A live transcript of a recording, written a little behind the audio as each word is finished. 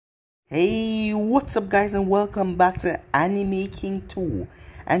Hey, what's up guys, and welcome back to Anime King 2.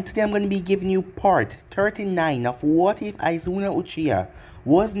 And today I'm going to be giving you part 39 of What If Izuna Uchiha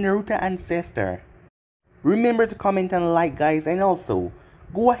was Naruto Ancestor. Remember to comment and like guys, and also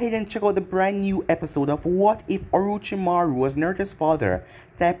go ahead and check out the brand new episode of What If Orochimaru was Naruto's father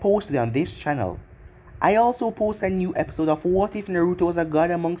that I posted on this channel. I also posted a new episode of What If Naruto was a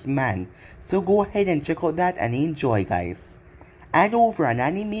god amongst man, so go ahead and check out that and enjoy guys. And over on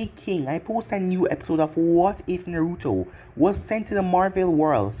Anime King, I posted a new episode of What If Naruto was sent to the Marvel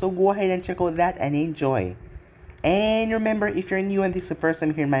world, so go ahead and check out that and enjoy. And remember, if you're new and this is the first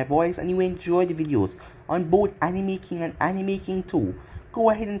time hearing my voice and you enjoy the videos on both Anime King and Anime King 2,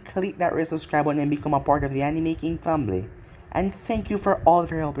 go ahead and click that red subscribe button and become a part of the Anime King family. And thank you for all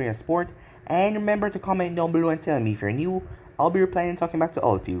of your help and your support. And remember to comment down below and tell me if you're new. I'll be replying and talking back to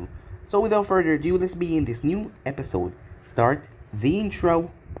all of you. So without further ado, let's begin this new episode. Start the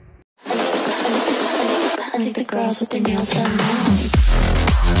intro. I think the girls with their nails done now.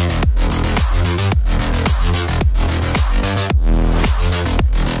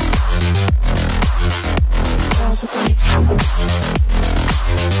 Girls with their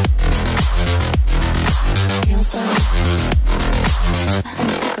nails done. I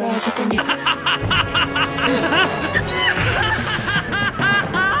think the girls with their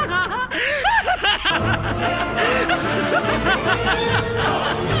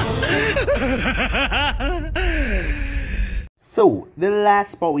So, the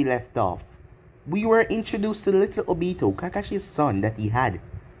last part we left off, we were introduced to little Obito, Kakashi's son that he had.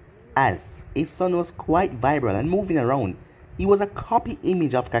 As his son was quite vibrant and moving around, he was a copy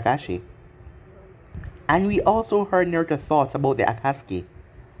image of Kakashi. And we also heard Naruto's thoughts about the Akatsuki,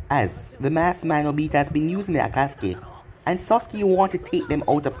 as the masked man Obito has been using the Akatsuki, and Sasuke wanted to take them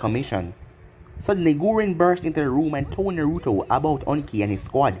out of commission. Suddenly, Gurren burst into the room and told Naruto about Onki and his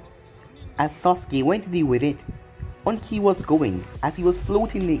squad. As Sasuke went to deal with it, Onki was going as he was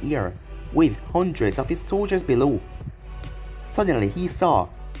floating in the air with hundreds of his soldiers below. Suddenly, he saw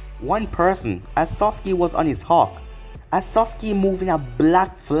one person as Sasuke was on his hawk, as Sasuke moved in a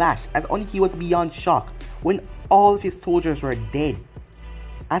black flash as Onki was beyond shock when all of his soldiers were dead.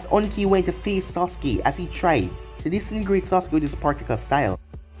 As Onki went to face Sasuke as he tried to disintegrate Sasuke with his particle style.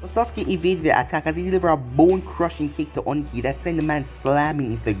 But Sasuke evaded the attack as he delivered a bone-crushing kick to Onki that sent the man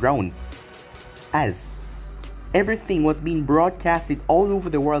slamming into the ground. As everything was being broadcasted all over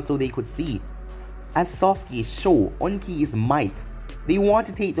the world so they could see. As Sasuke showed Onki his might, they wanted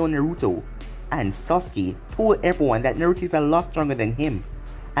to take down Naruto, and Sasuke told everyone that Naruto is a lot stronger than him.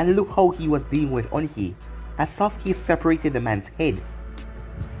 And look how he was dealing with Onki, as Sasuke separated the man's head.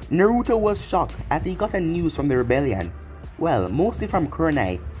 Naruto was shocked as he got a news from the rebellion, well, mostly from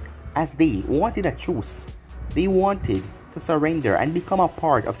Kurenai, as they wanted a truce. They wanted to surrender and become a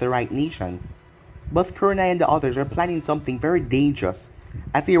part of the right nation. But Kurenai and the others were planning something very dangerous,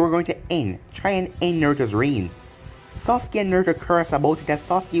 as they were going to try and end Naruto's reign. Sasuke and Naruto cursed about it as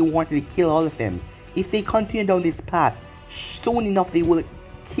Sasuke wanted to kill all of them. If they continue down this path, soon enough they will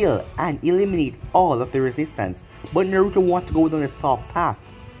kill and eliminate all of the resistance. But Naruto wanted to go down the soft path,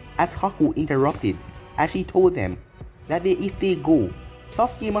 as Haku interrupted, as she told them that if they go,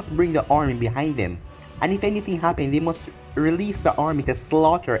 Sasuke must bring the army behind them, and if anything happened, they must release the army to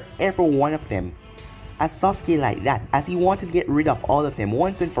slaughter every one of them. As Sasuke liked that, as he wanted to get rid of all of them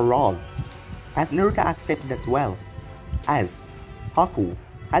once and for all. As Naruto accepted as well, as Haku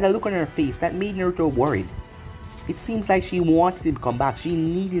had a look on her face that made Naruto worried. It seems like she wanted him to come back, she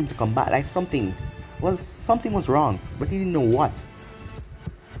needed him to come back, like something was wrong, but he didn't know what.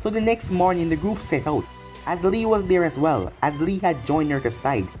 So the next morning the group set out, as Lee was there as well, as Lee had joined Naruto's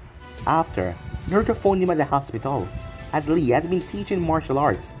side. After, Naruto phoned him at the hospital, as Lee has been teaching martial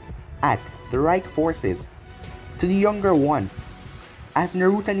arts at the right forces to the younger ones. As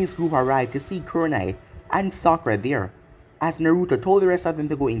Naruto and his group arrived to see Kurenai and Sakura there, as Naruto told the rest of them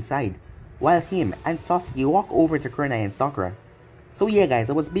to go inside, while him and Sasuke walked over to Kurenai and Sakura. So yeah guys,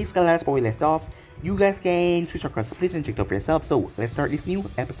 that was basically the last part we left off. You guys can switch across the page and check it out for yourself, so let's start this new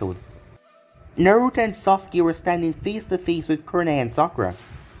episode. Naruto and Sasuke were standing face to face with Kurenai and Sakura.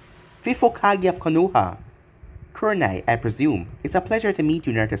 Fifth Hokage of Konoha. Kurenai, I presume, it's a pleasure to meet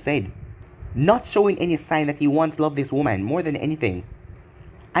you, Naruto said, not showing any sign that he once loved this woman more than anything.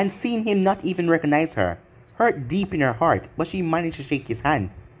 And seeing him not even recognize her, hurt deep in her heart, but she managed to shake his hand.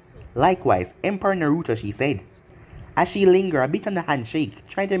 Likewise, Emperor Naruto, she said, as she lingered a bit on the handshake,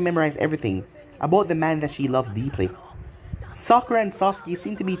 trying to memorize everything about the man that she loved deeply. Sakura and Sasuke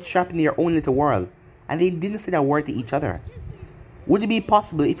seemed to be trapped in their own little world, and they didn't say a word to each other. Would it be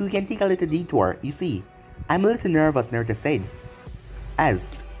possible if we can take a little detour? You see, I'm a little nervous, Naruto said.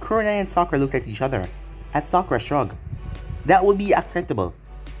 As Kurenai and Sakura looked at each other, as Sakura shrugged. That would be acceptable.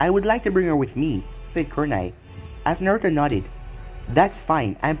 I would like to bring her with me, said Kurenai, as Naruto nodded. That's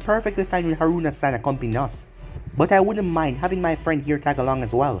fine, I'm perfectly fine with Haruna-san accompanying us, but I wouldn't mind having my friend here tag along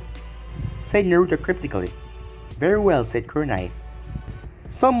as well, said Naruto cryptically. Very well, said Kurenai.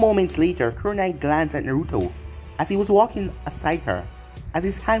 Some moments later, Kurenai glanced at Naruto as he was walking aside her, as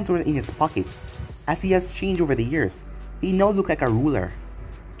his hands were in his pockets. As he has changed over the years, he now looked like a ruler.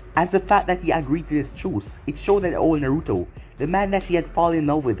 As the fact that he agreed to this truce, it showed that old Naruto, the man that she had fallen in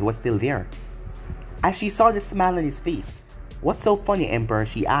love with, was still there. As she saw the smile on his face, "What's so funny, Emperor?"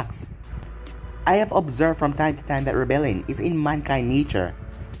 she asked. I have observed from time to time that rebellion is in mankind nature.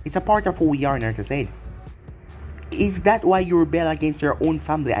 It's a part of who we are, Naruto said. Is that why you rebel against your own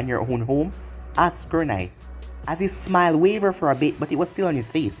family and your own home? Asked Kurenai, as his smile wavered for a bit but it was still on his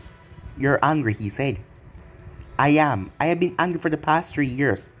face. You're angry, he said. I am. I have been angry for the past 3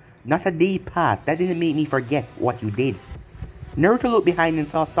 years. Not a day passed that didn't make me forget what you did. Naruto looked behind and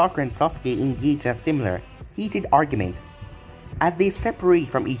saw Sakura and Sasuke engaged in a similar, heated argument. As they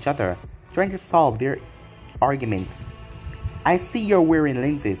separate from each other, trying to solve their arguments. I see you're wearing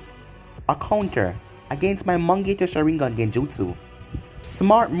lenses. A counter against my Mangeto Sharingan Genjutsu.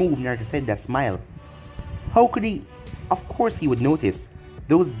 Smart move, Naruto said that smile. How could he? Of course he would notice.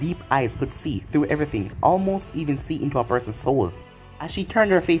 Those deep eyes could see through everything, almost even see into a person's soul. As she turned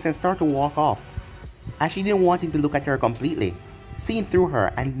her face and started to walk off. As she didn't want him to look at her completely, seeing through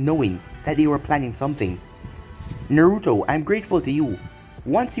her and knowing that they were planning something. Naruto, I'm grateful to you.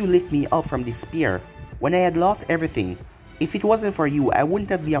 Once you lift me up from despair, when I had lost everything, if it wasn't for you, I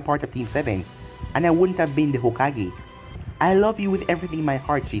wouldn't have been a part of Team 7, and I wouldn't have been the Hokage. I love you with everything in my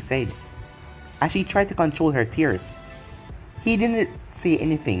heart, she said, as she tried to control her tears. He didn't say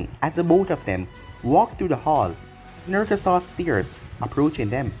anything as the both of them walked through the hall, as Naruto saw stairs approaching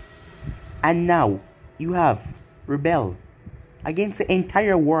them. And now, you have rebelled against the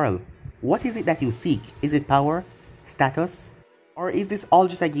entire world. What is it that you seek? Is it power? Status? Or is this all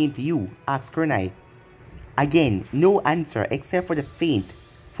just a game to you? Asked Kurenai. Again, no answer except for the faint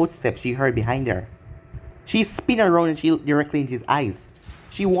footsteps she heard behind her. She spun around and she looked directly into his eyes.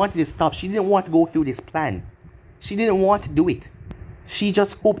 She wanted to stop. She didn't want to go through this plan. She didn't want to do it. She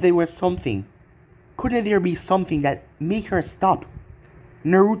just hoped there was something. Couldn't there be something that made her stop?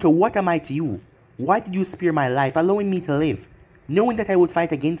 Naruto, what am I to you? Why did you spare my life, allowing me to live, knowing that I would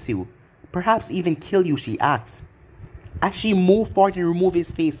fight against you, perhaps even kill you, she asked. As she moved forward and removed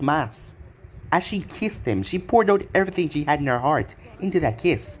his face mask. As she kissed him, she poured out everything she had in her heart into that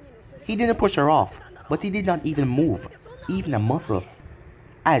kiss. He didn't push her off, but he did not even move, even a muscle.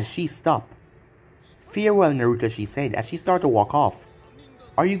 As she stopped. Farewell, Naruto, she said as she started to walk off.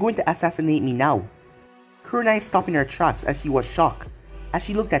 Are you going to assassinate me now? Kurenai stopped in her tracks as she was shocked, as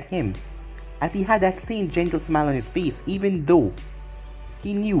she looked at him, as he had that same gentle smile on his face even though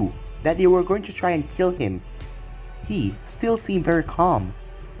he knew that they were going to try and kill him. He still seemed very calm.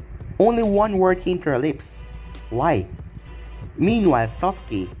 Only one word came to her lips. Why? Meanwhile,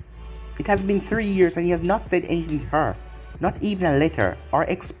 Sasuke. It has been 3 years and he has not said anything to her, not even a letter, or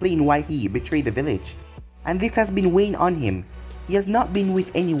explained why he betrayed the village. And this has been weighing on him. He has not been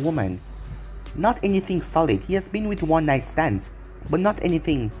with any woman. Not anything solid. He has been with one night stands, but not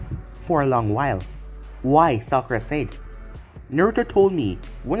anything for a long while. Why? Sakura said. Naruto told me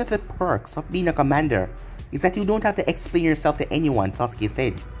one of the perks of being a commander is that you don't have to explain yourself to anyone, Sasuke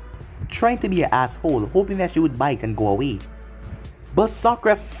said, trying to be an asshole, hoping that she would bite and go away. But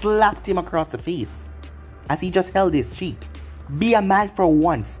Sakura slapped him across the face as he just held his cheek. Be a man for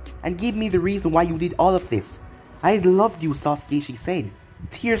once and give me the reason why you did all of this. I loved you, Sasuke, she said,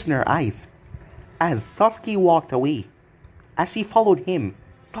 tears in her eyes. As Sasuke walked away. As she followed him,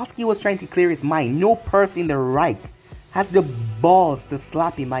 Sasuke was trying to clear his mind. No person in the right has the balls to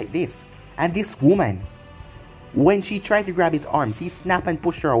slap him like this. And this woman. When she tried to grab his arms, he snapped and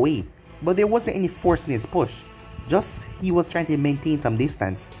pushed her away. But there wasn't any force in his push. Just he was trying to maintain some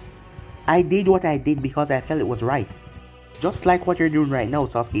distance. I did what I did because I felt it was right. Just like what you're doing right now,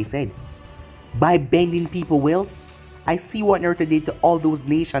 Sasuke said. By bending people's wills? I see what Naruto did to all those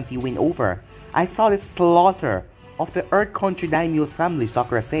nations he went over. I saw the slaughter of the Earth Country Daimyo's family,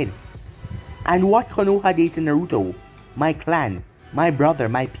 Sakura said. And what Konoha did to Naruto, my clan, my brother,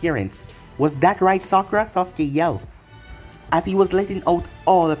 my parents. Was that right, Sakura? Sasuke yelled, as he was letting out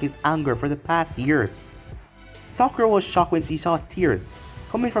all of his anger for the past years. Sakura was shocked when she saw tears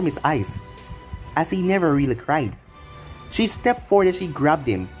coming from his eyes, as he never really cried. She stepped forward as she grabbed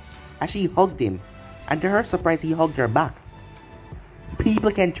him, as she hugged him, and to her surprise he hugged her back.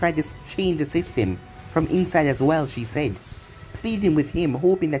 People can try to change the system from inside as well, she said. pleading with him,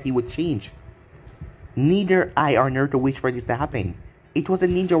 hoping that he would change. Neither I or Naruto wished for this to happen. It was the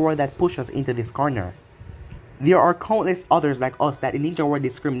ninja world that pushed us into this corner. There are countless others like us that the ninja world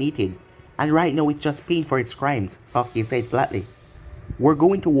discriminated, and right now it's just paying for its crimes, Sasuke said flatly. We're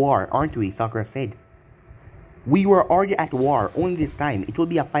going to war, aren't we? Sakura said. We were already at war, only this time it will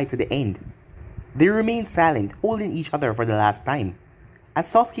be a fight to the end. They remained silent, holding each other for the last time,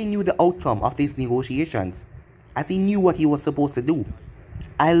 as Sasuke knew the outcome of these negotiations, as he knew what he was supposed to do.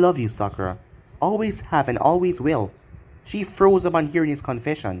 I love you, Sakura. Always have and always will. She froze upon hearing his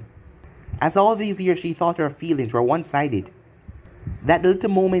confession. As all these years she thought her feelings were one-sided, that the little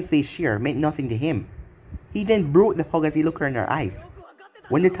moments they share meant nothing to him. He then broke the hug as he looked her in her eyes.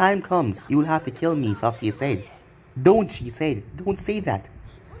 When the time comes, you will have to kill me, Sasuke said. Don't, she said. Don't say that.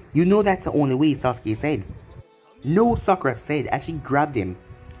 You know that's the only way, Sasuke said. No, Sakura said as she grabbed him,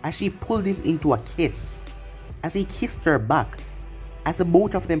 as she pulled him into a kiss, as he kissed her back. As the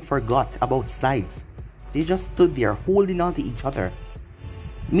both of them forgot about sides, they just stood there holding on to each other.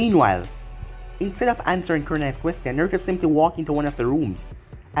 Meanwhile, instead of answering Kurenai's question, Naruto simply walked into one of the rooms,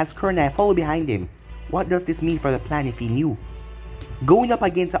 as Kurenai followed behind him. What does this mean for the plan if he knew? Going up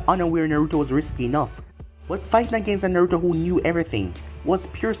against an unaware Naruto was risky enough, but fighting against a Naruto who knew everything was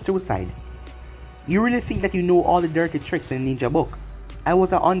pure suicide. You really think that you know all the dirty tricks in the ninja book? I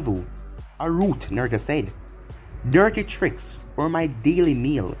was an envu, a root, Naruto said. Dirty tricks were my daily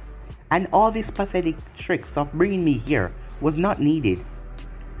meal, and all these pathetic tricks of bringing me here was not needed.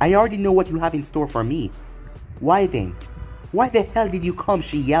 I already know what you have in store for me. Why then? Why the hell did you come?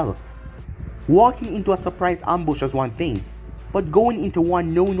 She yelled. Walking into a surprise ambush was one thing, but going into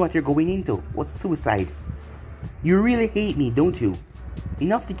one knowing what you're going into was suicide. You really hate me, don't you?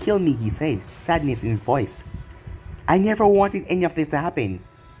 Enough to kill me, he said, sadness in his voice. I never wanted any of this to happen,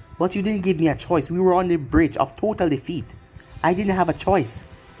 but you didn't give me a choice. We were on the bridge of total defeat. I didn't have a choice.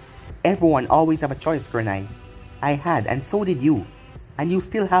 Everyone always have a choice, Kurenai. I had, and so did you. And you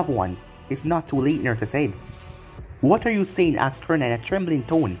still have one. It's not too late, Naruto said. What are you saying? Asked Kurenai in a trembling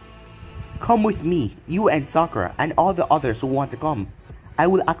tone. Come with me, you and Sakura, and all the others who want to come. I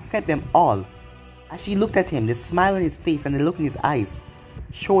will accept them all. As she looked at him, the smile on his face and the look in his eyes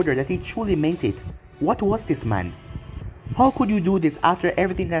showed her that he truly meant it. What was this man? How could you do this after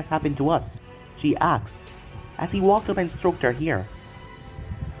everything that has happened to us? She asked, as he walked up and stroked her hair.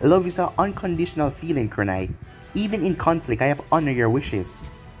 Love is an unconditional feeling, Kurenai. Even in conflict, I have honored your wishes,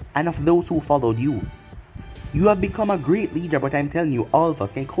 and of those who followed you. You have become a great leader, but I'm telling you, all of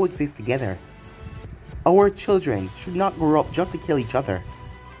us can coexist together. Our children should not grow up just to kill each other.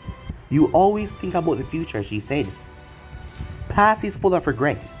 You always think about the future, she said. Past is full of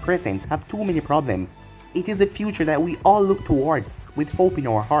regret, present have too many problems. It is the future that we all look towards with hope in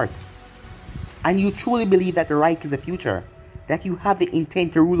our heart. And you truly believe that the right is the future, that you have the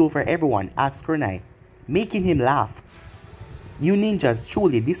intent to rule over everyone, asked Kurenai, making him laugh. You ninjas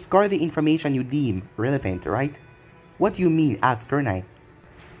truly discard the information you deem relevant, right? What do you mean? Asked Kurenai.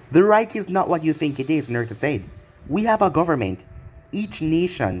 The Reich is not what you think it is, Naruto said. We have a government. Each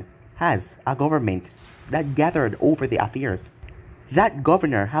nation has a government that gathered over the affairs. That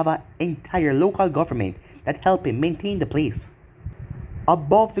governor have an entire local government that help him maintain the place.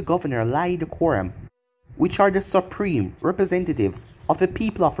 Above the governor lie the quorum, which are the supreme representatives of the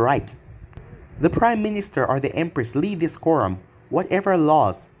people of Reich. The Prime Minister or the Empress lead this quorum. Whatever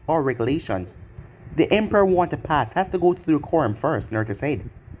laws or regulation the Emperor want to pass has to go through the quorum first, Naruto said.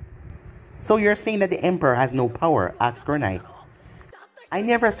 So you're saying that the Emperor has no power? Asked Kurenai. I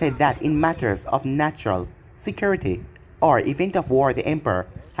never said that. In matters of natural security or event of war, the Emperor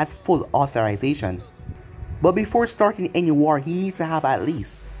has full authorization. But before starting any war, he needs to have at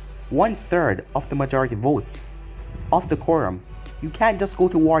least 1/3 of the majority votes of the quorum. You can't just go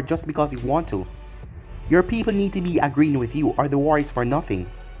to war just because you want to. Your people need to be agreeing with you or the war is for nothing.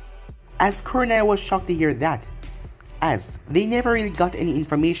 As Kurenai was shocked to hear that, as they never really got any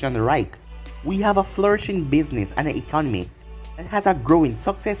information on the Reich. We have a flourishing business and an economy that has a growing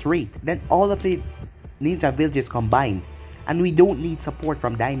success rate than all of the ninja villages combined, and we don't need support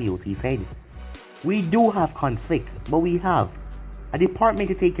from daimyos, he said. We do have conflict, but we have a department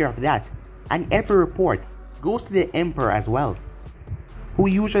to take care of that, and every report goes to the Emperor as well, who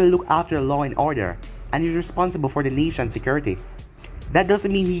usually look after law and order and is responsible for the nation's security. That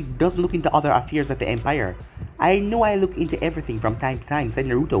doesn't mean he doesn't look into other affairs of the Empire. I know I look into everything from time to time, said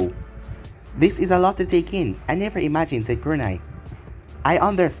Naruto. This is a lot to take in. I never imagined, said Kurenai. I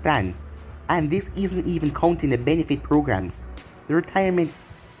understand, and this isn't even counting the benefit programs, the retirement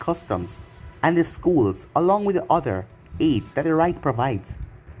customs, and the schools, along with the other aids that the Reich provides.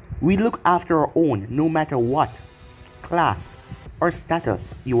 We look after our own no matter what. class, or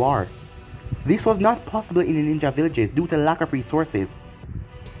status you are. This was not possible in the ninja villages due to lack of resources.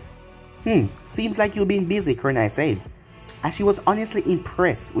 Seems like you've been busy, Kurenai said, as she was honestly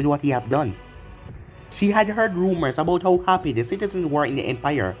impressed with what he had done. She had heard rumors about how happy the citizens were in the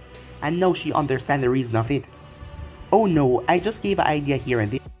empire, and now she understands the reason of it. Oh no, I just gave an idea here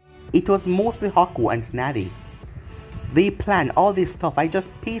and there. It was mostly Haku and Snady. They planned all this stuff, I just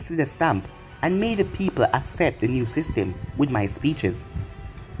pasted the stamp and made the people accept the new system with my speeches.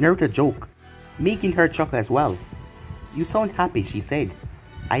 Naruto joked, making her chuckle as well. You sound happy, she said.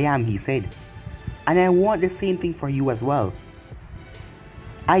 I am, he said. And I want the same thing for you as well.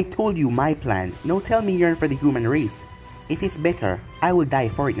 I told you my plan, now tell me yearn for the human race. If it's better, I will die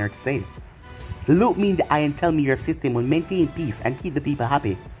for it, Naruto said. Look me in the eye and tell me your system will maintain peace and keep the people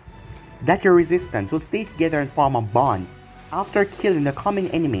happy. That your resistance will stay together and form a bond after killing the coming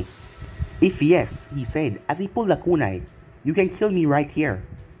enemy. If yes, he said as he pulled a kunai, you can kill me right here.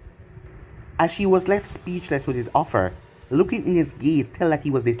 As she was left speechless with his offer, looking in his gaze tell that he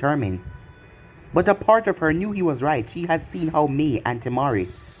was determined. But a part of her knew he was right. She had seen how Mei and Temari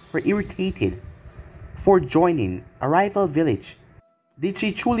were irritated for joining a rival village. Did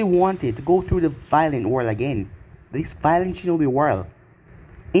she truly want it to go through the violent world again? This violent shinobi world.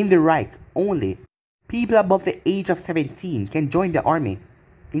 In the right, only people above the age of 17 can join the army.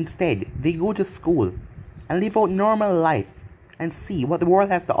 Instead, they go to school and live out normal life and see what the world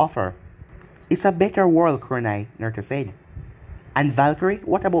has to offer. It's a better world, Kurenai, Naruto said. And Valkyrie,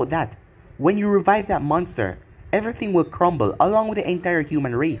 what about that? When you revive that monster, everything will crumble along with the entire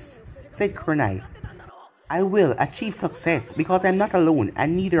human race, said Kurenai. I will achieve success because I'm not alone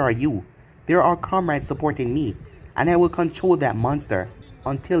and neither are you. There are comrades supporting me, and I will control that monster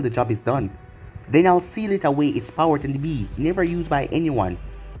until the job is done. Then I'll seal it away its power to be never used by anyone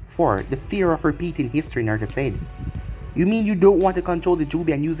for the fear of repeating history, Naruto said. You mean you don't want to control the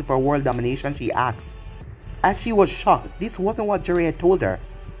Jubi and use it for world domination, she asked. As she was shocked, this wasn't what Jiraiya had told her.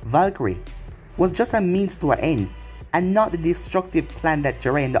 Valkyrie was just a means to an end and not the destructive plan that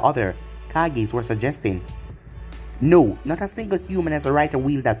Jiraiya and the other Kages were suggesting. No, not a single human has a right to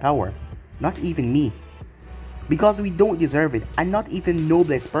wield that power. Not even me. Because we don't deserve it, and not even the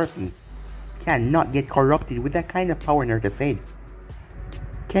noblest person cannot get corrupted with that kind of power, Naruto said.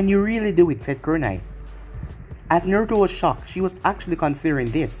 Can you really do it, said Kurenai. As Naruto was shocked, she was actually considering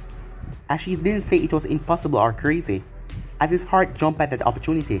this, as she didn't say it was impossible or crazy, as his heart jumped at that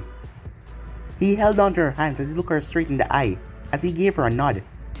opportunity. He held onto her hands as he looked her straight in the eye, as he gave her a nod.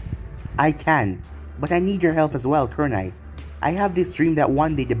 I can. But I need your help as well, Kurenai. I have this dream that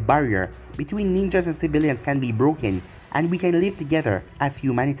one day the barrier between ninjas and civilians can be broken and we can live together as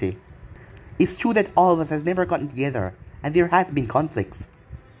humanity. It's true that all of us has never gotten together and there has been conflicts.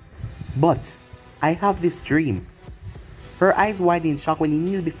 But I have this dream. Her eyes widened in shock when he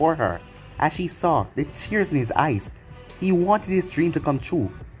kneeled before her as she saw the tears in his eyes. He wanted this dream to come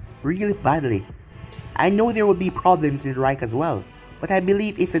true, really badly. I know there will be problems in the Reich as well, but I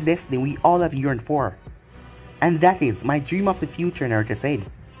believe it's a destiny we all have yearned for. And that is my dream of the future, Naruto said.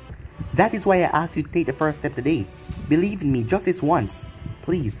 That is why I asked you to take the first step today. Believe in me just this once.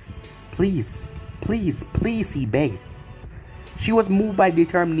 Please, please, please, please, he begged. She was moved by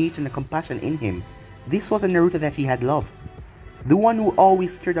determination and compassion in him. This was a Naruto that she had loved. The one who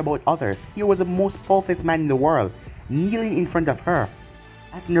always cared about others. Here was the most faultless man in the world, kneeling in front of her.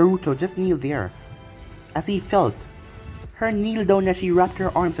 As Naruto just kneeled there. As he felt her kneel down as she wrapped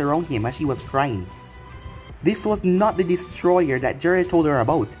her arms around him as she was crying. This was not the destroyer that Jiraiya told her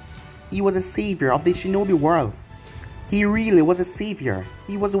about. He was a savior of the shinobi world. He really was a savior.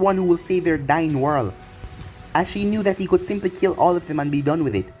 He was the one who will save their dying world. As she knew that he could simply kill all of them and be done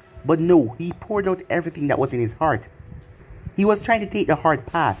with it. But no, he poured out everything that was in his heart. He was trying to take the hard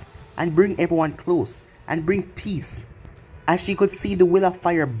path and bring everyone close and bring peace. As she could see the will of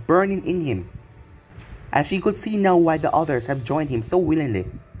fire burning in him. As she could see now why the others have joined him so willingly.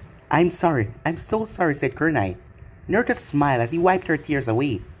 I'm sorry, I'm so sorry, said Kurenai. Naruto smiled as he wiped her tears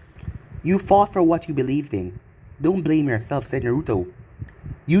away. You fought for what you believed in. Don't blame yourself, said Naruto.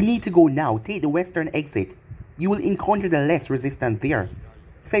 You need to go now, take the western exit. You will encounter the less resistance there,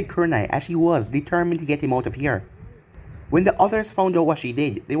 said Kurenai as she was determined to get him out of here. When the others found out what she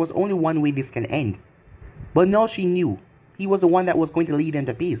did, there was only one way this can end. But now she knew he was the one that was going to lead them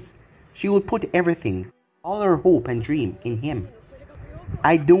to peace. She would put everything, all her hope and dream, in him.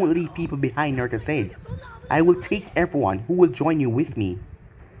 I don't leave people behind, Naruto said. I will take everyone who will join you with me.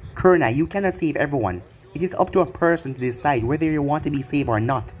 Kurenai, you cannot save everyone. It is up to a person to decide whether you want to be saved or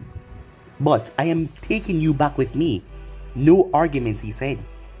not. But I am taking you back with me. No arguments, he said.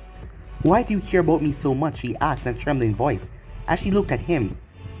 Why do you care about me so much? She asked in a trembling voice as she looked at him.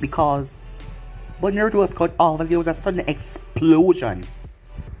 Because... But Naruto was cut off as there was a sudden explosion.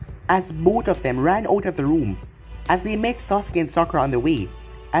 As both of them ran out of the room, as they met Sasuke and Sakura on the way,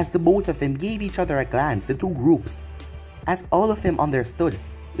 as the both of them gave each other a glance, the two groups, as all of them understood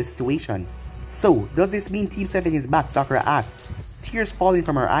the situation. So, does this mean Team 7 is back? Sakura asked, tears falling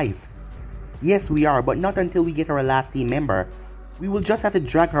from her eyes. Yes, we are, but not until we get our last team member. We will just have to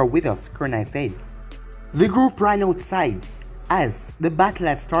drag her with us, Kurenai said. The group ran outside. As the battle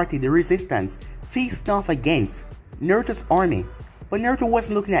had started, the resistance faced off against Naruto's army. But Naruto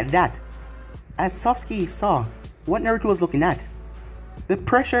wasn't looking at that. As Sasuke saw what Naruto was looking at, the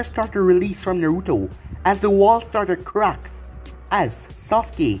pressure started to release from Naruto as the wall started to crack. As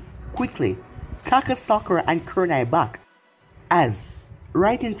Sasuke quickly tackled Sakura and Kurenai back. As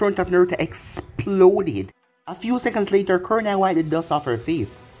right in front of Naruto exploded. A few seconds later, Kurenai wiped the dust off her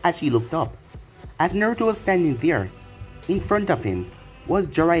face as she looked up. As Naruto was standing there, in front of him was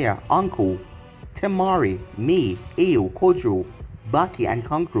Jiraiya, Anko, Temari, Mei, Eo, Kojiro, Baki and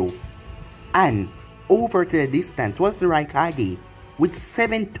Kankuro. And over to the distance was the Raikage with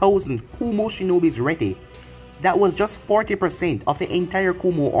 7,000 Kumo Shinobis ready. That was just 40% of the entire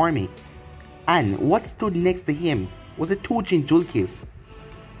Kumo army. And what stood next to him was the two Jinchurikis.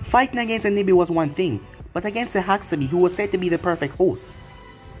 Fighting against Enibi was one thing, but against the Hakusabi who was said to be the perfect host.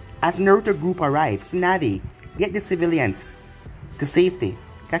 As Naruto group arrived, Tsunade get the civilians to safety,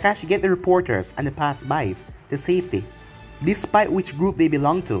 Kakashi get the reporters and the passbys to safety, despite which group they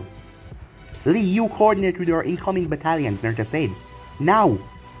belong to. Lee, you coordinate with our incoming battalions, Naruto said. Now!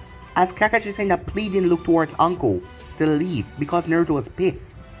 As Kakashi sent a pleading look towards Anko to leave because Naruto was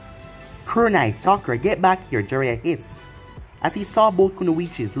pissed. Kurenai, Sakura, get back here, Jiraiya hissed, as he saw both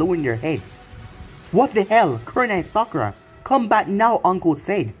Kunoichis lowering their heads. What the hell, Kurenai, Sakura, come back now, Anko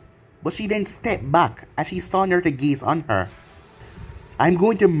said, but she then stepped back as she saw Naruto gaze on her. I'm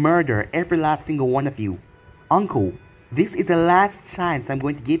going to murder every last single one of you. Anko, this is the last chance I'm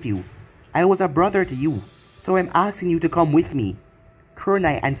going to give you. I was a brother to you, so I'm asking you to come with me.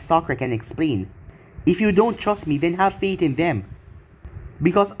 Kurenai and Sakura can explain. If you don't trust me, then have faith in them.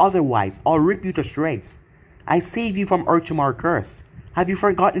 Because otherwise, I'll rip you to shreds. I saved you from Orochimaru curse. Have you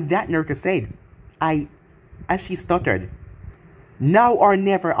forgotten that? Naruto said. As she stuttered. Now or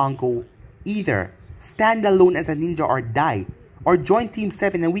never, Anko. Either stand alone as a ninja or die, or join Team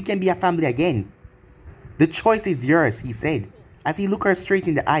 7 and we can be a family again. The choice is yours, he said, as he looked her straight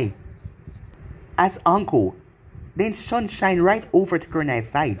in the eye. As Anko then shine right over to Kurenai's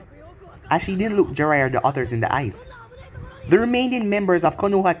side, as she didn't look Jiraiya or the others in the eyes. The remaining members of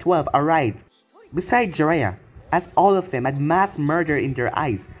Konoha 12 arrived beside Jiraiya, as all of them had mass murder in their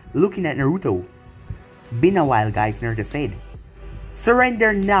eyes, looking at Naruto. Been a while, guys, Naruto said.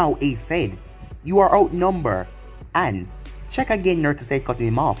 Surrender now, Ace said. You are outnumbered. And check again, Naruto said, cutting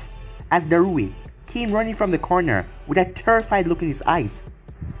him off, as Darui came running from the corner with a terrified look in his eyes.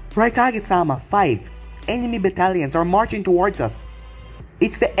 Raikage-sama, 5 enemy battalions are marching towards us.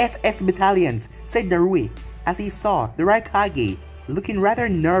 It's the SS battalions, said Darui, as he saw the Raikage looking rather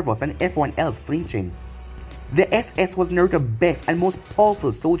nervous and everyone else flinching. The SS was Naruto's best and most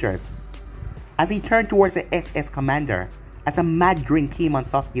powerful soldiers. As he turned towards the SS commander, as a mad grin came on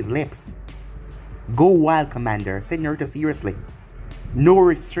Sasuke's lips. Go wild, commander, said Naruto seriously. No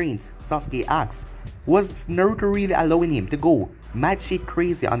restraints, Sasuke asked. Was Naruto really allowing him to go mad shit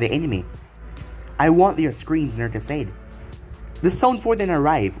crazy on the enemy? I want their screams, Naruto said. The Sound 4 then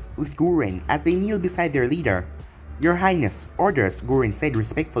arrived with Guren as they kneel beside their leader. Your Highness, orders, Guren said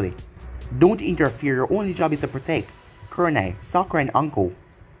respectfully. Don't interfere, your only job is to protect Kurenai, Sakura and Anko.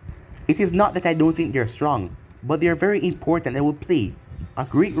 It is not that I don't think they're strong, but they're very important and will play a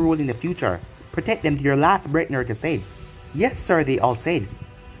great role in the future. Protect them to your last breath, Naruto said. Yes sir, they all said.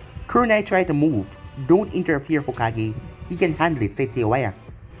 Kurenai tried to move. Don't interfere, Hokage. He can handle it, said Teiwaya.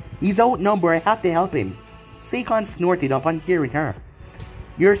 He's outnumbered, I have to help him. Seikon snorted upon hearing her.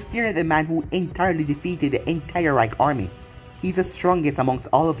 You're staring at the man who entirely defeated the entire Reich army. He's the strongest amongst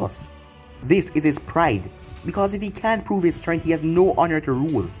all of us. This is his pride, because if he can't prove his strength, he has no honor to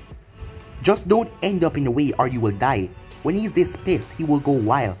rule. Just don't end up in the way or you will die. When he's this pissed, he will go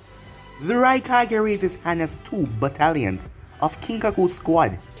wild. The Raikage raised his hand as 2 battalions of Kinkaku's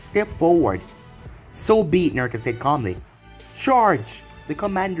squad stepped forward. So be it, Naruto said calmly. Charge! The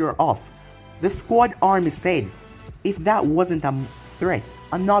commander of the squad army said. If that wasn't a threat,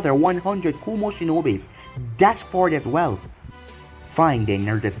 another 100 Kumo Shinobis dashed forward as well. Fine then,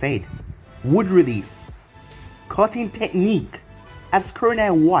 Naruto said. Wood release. Cutting technique. As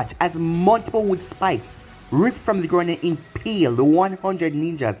Kurenai watched as multiple wood spikes ripped from the ground and impaled the 100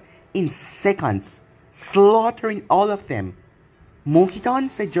 ninjas in seconds, slaughtering all of them. Monkey-tan,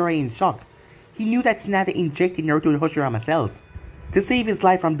 said Jiraiya in shock. He knew that Tsunade injected Naruto with Hashirama cells to save his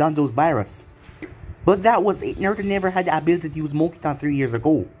life from Danzo's virus. But that was it. Naruto never had the ability to use Monkey-tan 3 years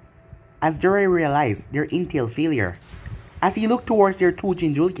ago. As Jiraiya realized their intel failure. As he looked towards their 2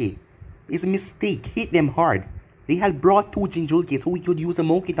 Jinchuriki, his mistake hit them hard. They had brought 2 Jinchuriki so he could use a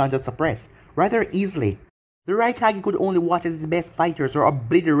Monkey-tan to suppress rather easily. The Raikage could only watch as his best fighters were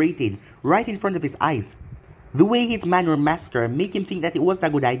obliterated right in front of his eyes. The way his men were massacred made him think that it wasn't a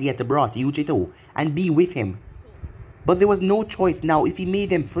good idea to brought Uchiha and be with him. But there was no choice now. If he made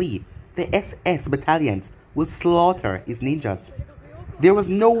them flee, the SS battalions would slaughter his ninjas. There was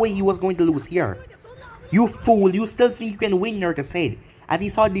no way he was going to lose here. You fool, you still think you can win, Naruto said, as he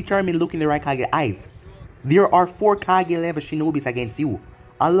saw a determined look in the Raikage's eyes. There are 4 Kage level shinobis against you,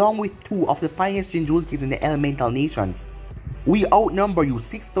 along with 2 of the finest Jinchurikis in the elemental nations. We outnumber you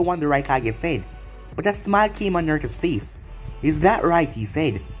 6-1, the Raikage said. But a smile came on Naruto's face. Is that right, he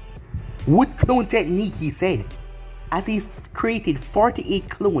said. Wood clone technique, he said, as he created 48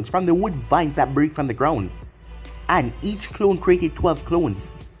 clones from the wood vines that break from the ground. And each clone created 12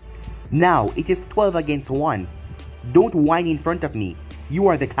 clones. Now it is 12 against 1. Don't whine in front of me. You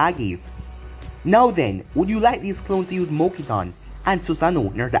are the Kages. Now then, would you like these clones to use Monkey-tan and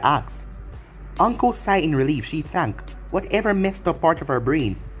Susanoo, Naruto asked. Anko sighed in relief. She thanked whatever messed up part of her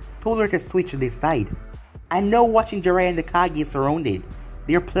brain told her to switch to this side. And now watching Jiraiya and the Kage surrounded,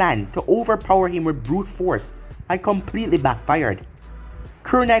 their plan to overpower him with brute force had completely backfired.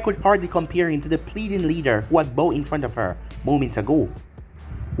 Kunai could hardly compare him to the pleading leader who had bowed in front of her moments ago.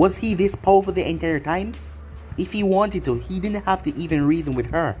 Was he this powerful the entire time? If he wanted to, he didn't have to even reason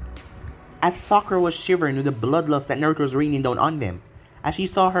with her. As Sakura was shivering with the bloodlust that Naruto was raining down on them, as she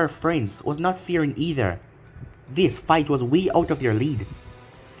saw her friends was not fearing either. This fight was way out of their lead.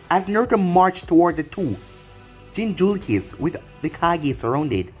 As Naruto marched towards the 2 Jinchurikis with the Kage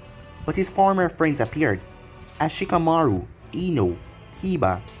surrounded, but his former friends appeared, as Shikamaru, Ino,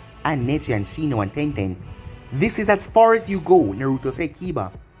 Kiba, and Neji and Shino and Tenten. This is as far as you go, Naruto said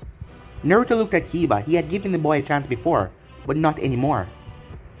Kiba. Naruto looked at Kiba. He had given the boy a chance before, but not anymore.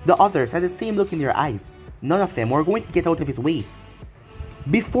 The others had the same look in their eyes. None of them were going to get out of his way.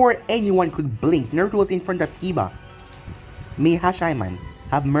 Before anyone could blink, Naruto was in front of Kiba. May Hashaiman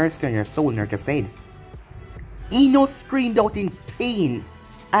have mercy on your soul, Naruto said. Ino screamed out in pain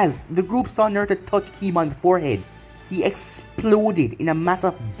as the group saw Naruto touch Kiba on the forehead. He exploded in a mass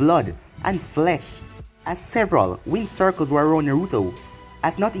of blood and flesh as several wind circles were around Naruto,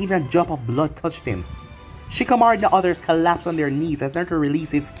 as not even a drop of blood touched him. Shikamaru and the others collapsed on their knees as Naruto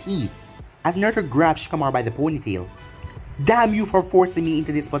released his ki, as Naruto grabbed Shikamaru by the ponytail. Damn you for forcing me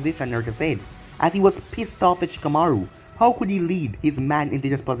into this position, Naruto said, as he was pissed off at Shikamaru. How could he lead his man into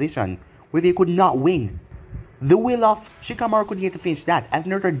this position where they could not win? The will of Shikamaru couldn't get to finish that as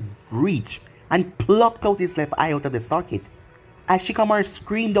Naruto reached and plucked out his left eye out of the socket, as Shikamaru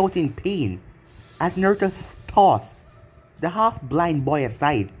screamed out in pain, as Naruto tossed the half-blind boy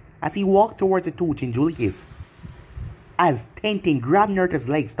aside as he walked towards the 2 Jinchurikis. As Tenten grabbed Naruto's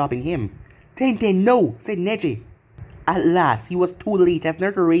leg, stopping him. Tenten, no, said Neji. At last, he was too late as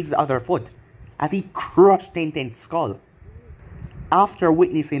Naruto raised his other foot as he crushed Tenten's skull. After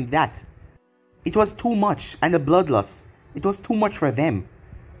witnessing that, it was too much, and the bloodlust, it was too much for them.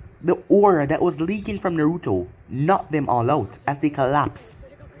 The aura that was leaking from Naruto knocked them all out as they collapsed.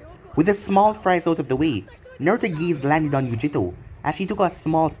 With the small fries out of the way, Naruto's gaze landed on Uchiha as she took a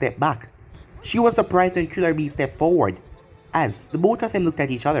small step back. She was surprised when Killer Bee stepped forward, as the both of them looked at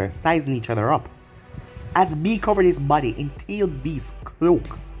each other, sizing each other up. As Bee covered his body in Tailed Bee's cloak,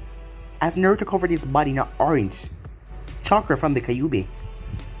 as Naruto covered his body in an orange chakra from the Kyuubi,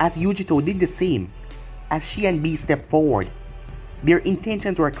 as Uchiha did the same, as she and Bee stepped forward. Their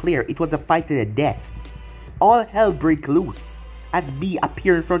intentions were clear. It was a fight to the death. All hell broke loose as Bee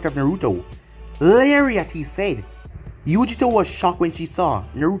appeared in front of Naruto. Lariat, he said. Uchiha was shocked when she saw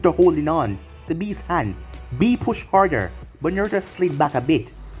Naruto holding on to Bee's hand. Bee pushed harder, but Naruto slid back a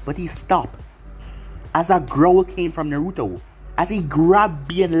bit, but he stopped. As a growl came from Naruto, as he grabbed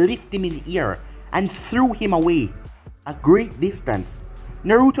Bee and lifted him in the air and threw him away a great distance.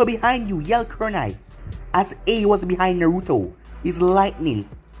 Naruto behind you, yelled Kunai, as A was behind Naruto, his lightning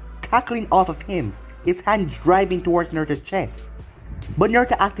cackling off of him, his hand driving towards Naruto's chest. But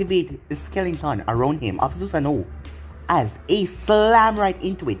Naruto activated the skeleton around him of Susanoo, as A slammed right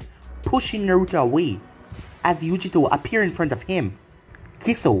into it, pushing Naruto away, as Uchiha appeared in front of him.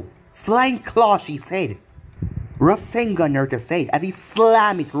 Kiso, flying claw, she said. Rasengan, Naruto said, as he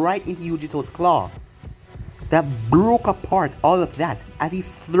slammed it right into Uchiha's claw. that broke apart all of that as he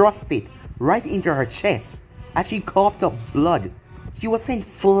thrust it right into her chest. As she coughed up blood, she was sent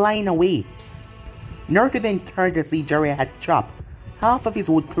flying away. Naruto then turned to see Jiraiya had chopped half of his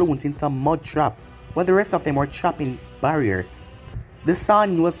wood clones in some mud trap, while the rest of them were trapped in barriers. The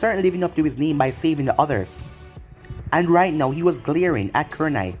Sannin was certainly living up to his name by saving the others. And right now he was glaring at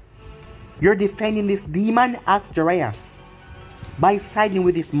Kunai. "You're defending this demon?" asked Jiraiya. "By siding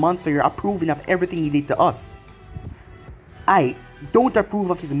with this monster, you're approving of everything he did to us." "I don't approve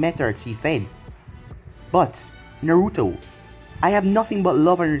of his methods," she said. "But, Naruto, I have nothing but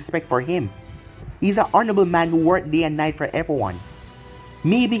love and respect for him. He's an honorable man who worked day and night for everyone.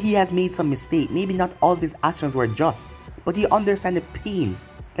 Maybe he has made some mistake, maybe not all of his actions were just, but he understands the pain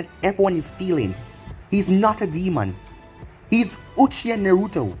that everyone is feeling. He's not a demon. He's Uchiha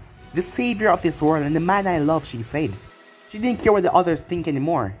Naruto, the savior of this world and the man I love," she said. She didn't care what the others think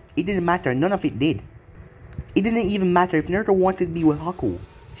anymore. It didn't matter, none of it did. It didn't even matter if Naruto wanted to be with Haku.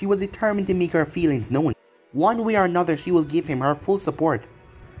 She was determined to make her feelings known. One way or another, she will give him her full support.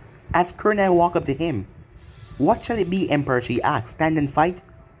 As Kunai walked up to him, "What shall it be, Emperor?" she asked. "Stand and fight,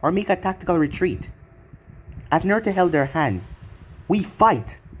 or make a tactical retreat?" As Naruto held her hand, "We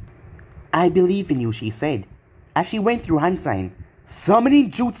fight." "I believe in you," she said, as she went through hand sign,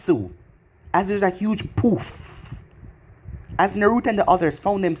 summoning jutsu, as there's a huge poof. As Naruto and the others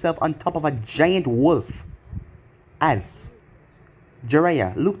found themselves on top of a giant wolf. As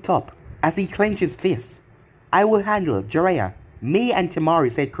Jiraiya looked up, as he clenched his fists. "I will handle Jiraiya, Mei and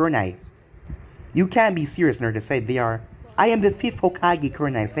Temari," said Kunai. "You can't be serious," Naruto said. "I am the 5th Hokage,"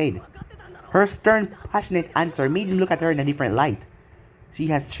 Kunai said. Her stern, passionate answer made him look at her in a different light. She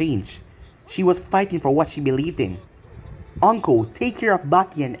has changed. She was fighting for what she believed in. "Uncle, take care of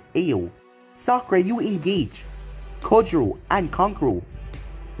Baki and Ao. Sakura, you engage Kojiro and Kankuro.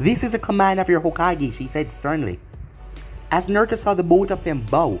 This is a command of your Hokage," she said sternly. As Naruto saw the both of them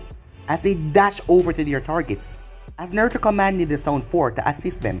bow, as they dashed over to their targets, as Naruto commanded the Sound 4 to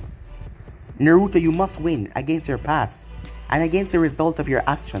assist them. "Naruto, you must win against your past, and against the result of your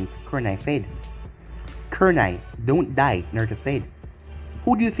actions," Kunai said. "Kunai, don't die," Naruto said.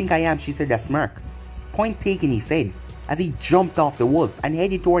 "Who do you think I am?" she said with a smirk. "Point taken," he said, as he jumped off the wolf and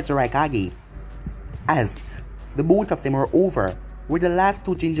headed towards the Raikage. As the both of them were over where the last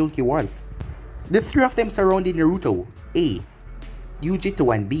two Jinchuriki was, the three of them surrounded Naruto, A,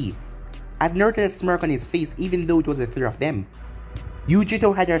 Yujito, and B. As Naruto had a smirk on his face even though it was the three of them.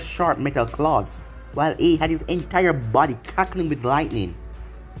 Yujito had her sharp metal claws, while A had his entire body crackling with lightning,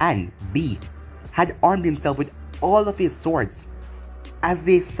 and B had armed himself with all of his swords. As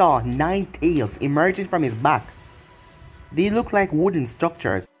they saw 9 tails emerging from his back. They looked like wooden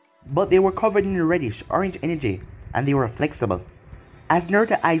structures, but they were covered in reddish-orange energy, and they were flexible. As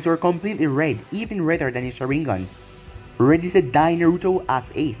Naruto's eyes were completely red, even redder than his Sharingan. "Ready to die, Naruto?"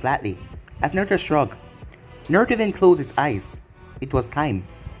 asked A flatly, as Naruto shrugged. Naruto then closed his eyes. It was time.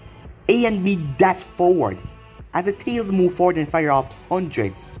 A and B dashed forward, as the tails moved forward and fired off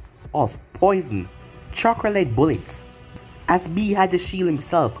hundreds of poison, chakra-led bullets. As B had to shield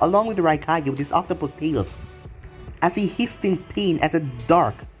himself along with the Raikage with his octopus tails, as he hissed in pain as the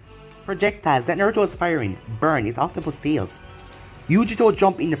dark projectiles that Naruto was firing burned his octopus tails. Yujito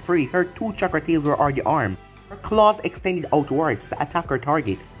jumped in the fray. Her 2 chakra tails were already armed, her claws extended outwards to attack her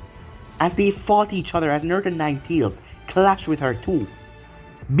target. As they fought each other as Naruto's 9 tails clashed with her 2.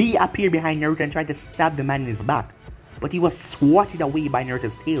 B appeared behind Naruto and tried to stab the man in his back, but he was swatted away by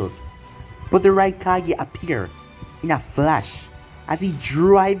Naruto's tails. But the Raikage appeared in a flash as he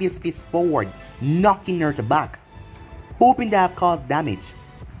drove his fist forward, knocking Naruto back. Hoping to have caused damage,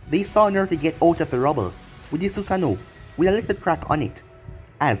 they saw Naruto get out of the rubble with his Susanoo with a little crack on it.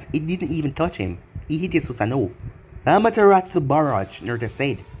 As it didn't even touch him, he hit his Susanoo. "Amaterasu barrage," Naruto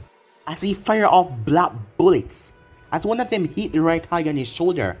said, as he fired off black bullets. As one of them hit the Raikage on his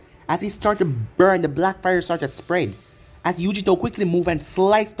shoulder, as he started to burn, the black fire started to spread. As Yujito quickly moved and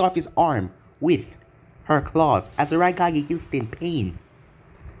sliced off his arm with her claws, as the Raikage hissed in pain.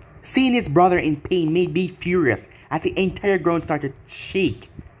 Seeing his brother in pain made B furious as the entire ground started to shake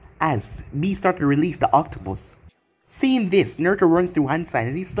as B started to release the octopus. Seeing this, Naruto ran through hand sign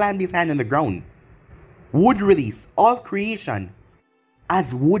as he slammed his hand on the ground. Wood release, all creation.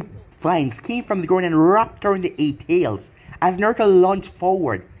 As wood vines came from the ground and wrapped around the 8 tails. As Naruto lunged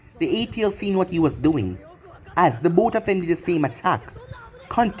forward, the 8 tails seeing what he was doing. As the both of them did the same attack.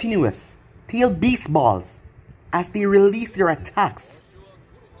 Continuous tail baseballs as they released their attacks.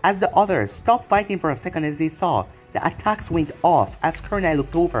 As the others stopped fighting for a second as they saw the attacks went off as Kunai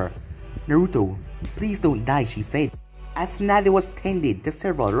looked over. "Naruto, please don't die," she said. As Tsunade was tended to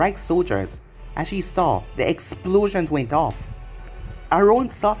several Reich soldiers As she saw, the explosions went off. Around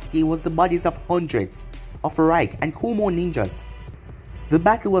Sasuke was the bodies of hundreds of Raik and Kumo ninjas. The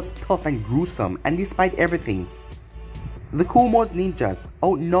battle was tough and gruesome, and despite everything, the Kumo's ninjas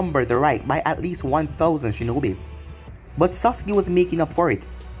outnumbered the Raik by at least 1,000 shinobis. But Sasuke was making up for it.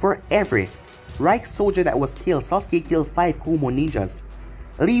 For every Raik soldier that was killed, Sasuke killed 5 Kumo ninjas.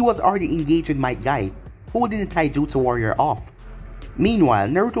 Lee was already engaged with Might Guy, holding the Taijutsu warrior off. Meanwhile,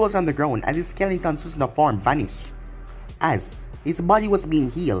 Naruto was on the ground as his skeleton Susanoo form vanished. As his body was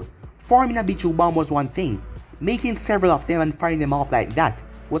being healed, forming a Bichu bomb was one thing, making several of them and firing them off like that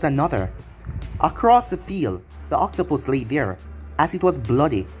was another. Across the field, the octopus lay there, as it was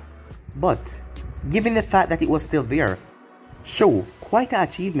bloody. But, given the fact that it was still there, show quite an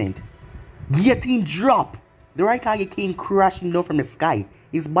achievement. Guillotine drop! The Raikage came crashing down from the sky,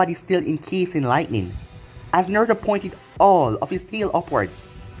 his body still encased in lightning, as Naruto pointed all of his tail upwards.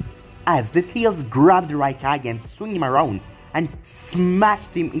 As the tails grabbed the Raikage and swung him around and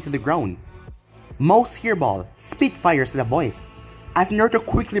smashed him into the ground. Mouse Hairball spit fires to the boys, as Naruto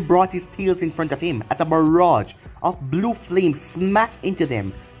quickly brought his tails in front of him as a barrage of blue flames smashed into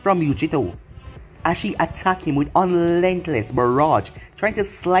them from Uchiha, as she attacked him with unrelentless barrage, trying to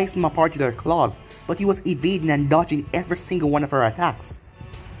slice him apart with her claws, but he was evading and dodging every single one of her attacks.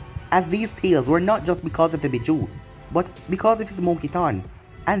 As these tales were not just because of the Biju, but because of his Monkey-tan,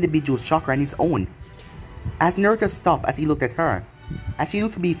 and the Biju's chakra on his own. As Naruto stopped as he looked at her, as she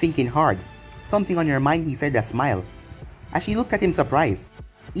looked to be thinking hard, something on her mind, he said a smile. As she looked at him surprised,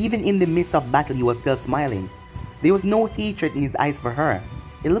 even in the midst of battle he was still smiling. There was no hatred in his eyes for her.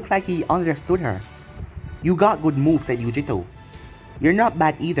 It looked like he understood her. "You got good moves," said Uchiha. "You're not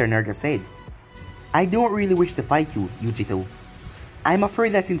bad either," Naruto said. "I don't really wish to fight you, Uchiha." "I'm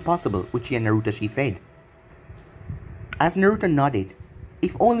afraid that's impossible, Uchiha Naruto," she said. As Naruto nodded,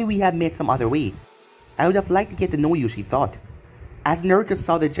 "If only we had met some other way. I would have liked to get to know you," she thought. As Naruto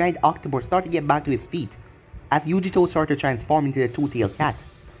saw the giant octopus start to get back to his feet, as Yujito started to transform into the two-tailed cat.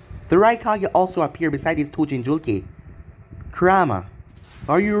 The Raikage also appeared beside his Tujinjulke. "Kurama,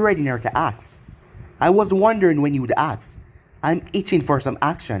 are you ready?" Naruto asked. "I was wondering when you'd ask. I'm itching for some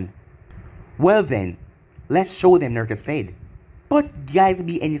action." "Well then, let's show them," Naruto said. But guys, it'll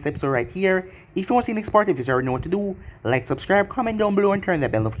be ending this episode right here. If you want to see the next part of this, you already know what to do. Like, subscribe, comment down below, and turn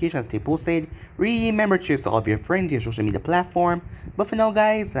that bell notification to stay posted. Remember to share to all of your friends, your social media platform. But for now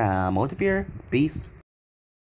guys, I'm out of here. Peace.